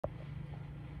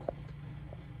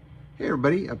Hey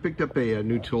everybody, I picked up a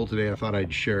new tool today. I thought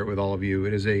I'd share it with all of you.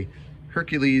 It is a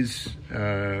Hercules,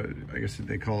 I guess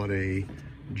they call it a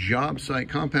job site,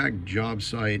 compact job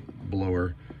site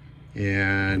blower.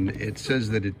 And it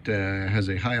says that it has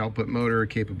a high output motor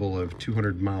capable of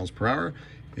 200 miles per hour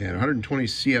and 120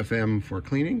 CFM for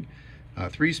cleaning.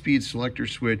 3-speed selector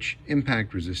switch,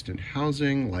 impact resistant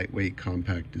housing, lightweight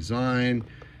compact design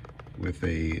with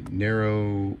a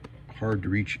narrow, hard to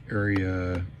reach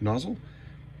area nozzle.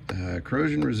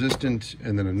 Corrosion resistant,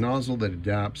 and then a nozzle that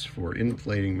adapts for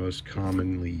inflating most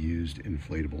commonly used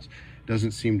inflatables.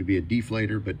 Doesn't seem to be a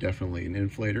deflator, but definitely an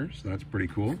inflator, so that's pretty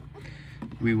cool.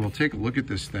 We will take a look at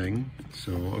this thing.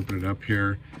 So I'll open it up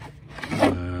here.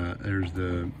 There's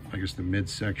the, I guess, the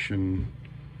midsection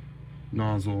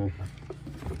nozzle.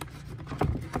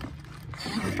 Let's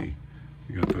see.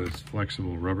 We got this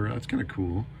flexible rubber. That's kind of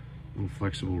cool. Little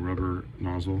flexible rubber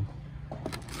nozzle.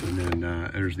 And then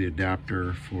there's the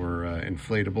adapter for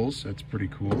inflatables. That's pretty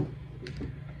cool.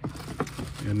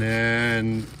 And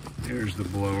then here's the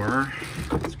blower.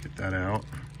 Let's get that out.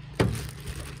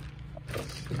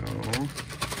 So,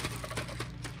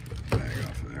 bag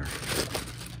off of there.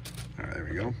 All right, there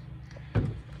we go.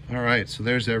 All right, so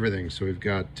there's everything. So we've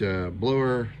got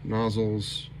blower,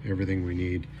 nozzles, everything we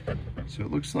need. So it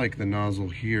looks like the nozzle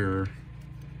here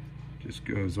just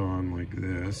goes on like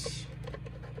this.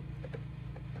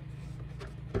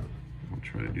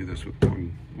 Try to do this with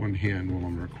one hand while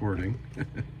I'm recording.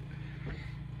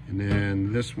 And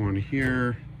then this one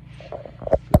here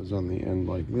goes on the end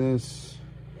like this.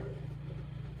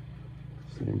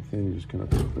 Same thing, just kind of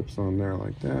clips on there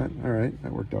like that. All right,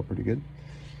 that worked out pretty good.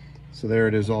 So there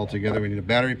it is all together. We need a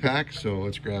battery pack, so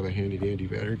let's grab a handy dandy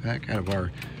battery pack out of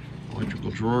our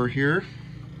electrical drawer here.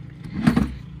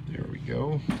 There we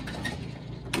go.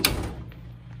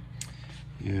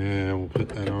 Yeah, we'll put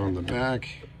that on the back.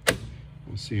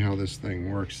 We'll see how this thing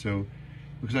works. So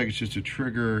looks like it's just a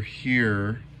trigger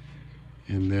here,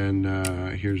 and then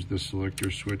here's the selector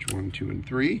switch 1, 2, and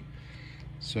 3.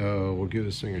 So we'll give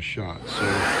this thing a shot. So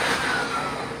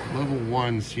level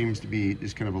 1 seems to be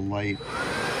just kind of a light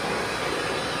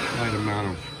amount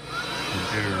of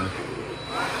air,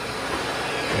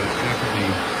 but it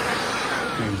definitely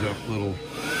brings up little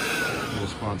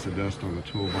spots of dust on the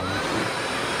toolbox.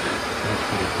 That's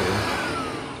pretty cool.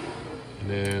 And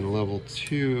then level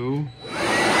 2,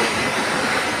 definitely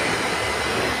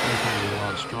a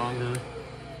lot stronger.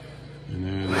 And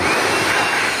then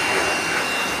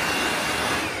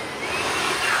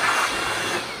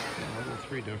level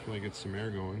 3 definitely gets some air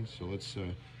going. So let's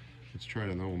try it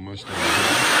on the old Mustang.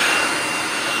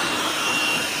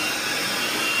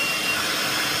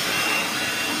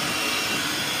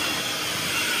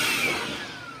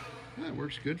 Yeah, it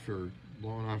works good for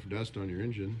blowing off dust on your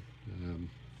engine.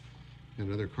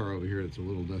 Another car over here that's a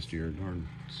little dustier. Darn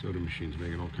soda machine's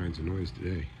making all kinds of noise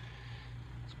today.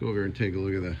 Let's go over here and take a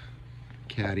look at the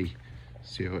Caddy,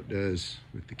 see how it does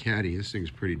with the Caddy. This thing's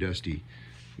pretty dusty.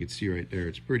 You can see right there,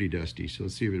 it's pretty dusty. So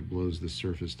let's see if it blows the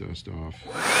surface dust off.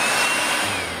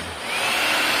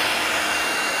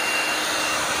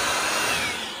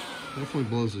 Definitely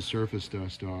blows the surface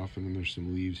dust off, and then there's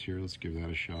some leaves here. Let's give that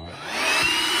a shot.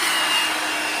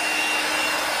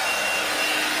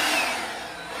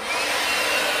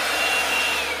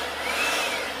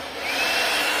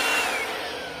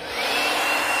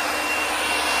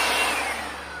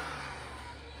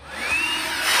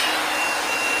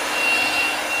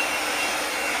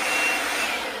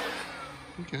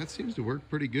 Okay, that seems to work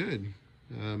pretty good.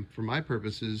 For my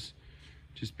purposes,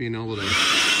 just being able to blow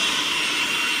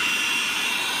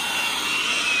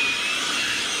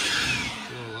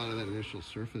a lot of that initial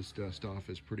surface dust off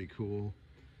is pretty cool.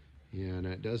 And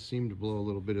it does seem to blow a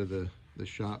little bit of the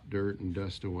shop dirt and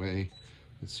dust away.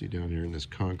 Let's see down here in this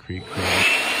concrete crack.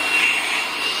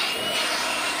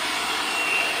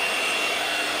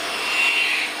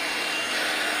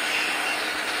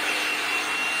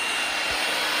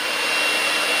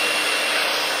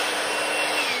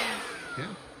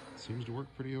 Yeah, seems to work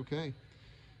pretty okay.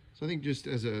 So I think just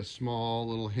as a small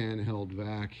little handheld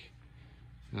vac,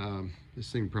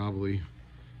 this thing probably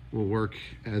will work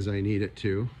as I need it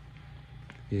to.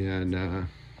 And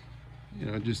you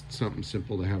know, just something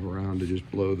simple to have around to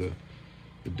just blow the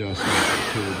dust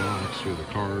off the toolbox or the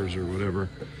cars or whatever.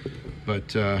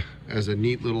 But as a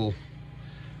neat little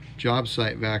job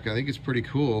site vac, I think it's pretty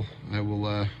cool.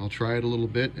 I'll try it a little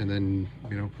bit and then,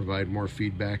 you know, provide more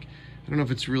feedback. I don't know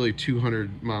if it's really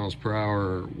 200 miles per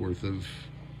hour worth of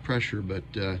pressure, but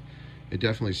it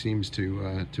definitely seems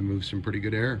to move some pretty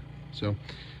good air. So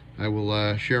I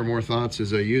will share more thoughts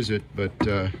as I use it, but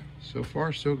so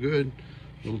far so good.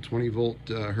 Little 20 volt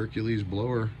Hercules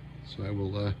blower. So I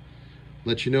will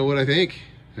let you know what I think.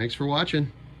 Thanks for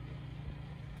watching.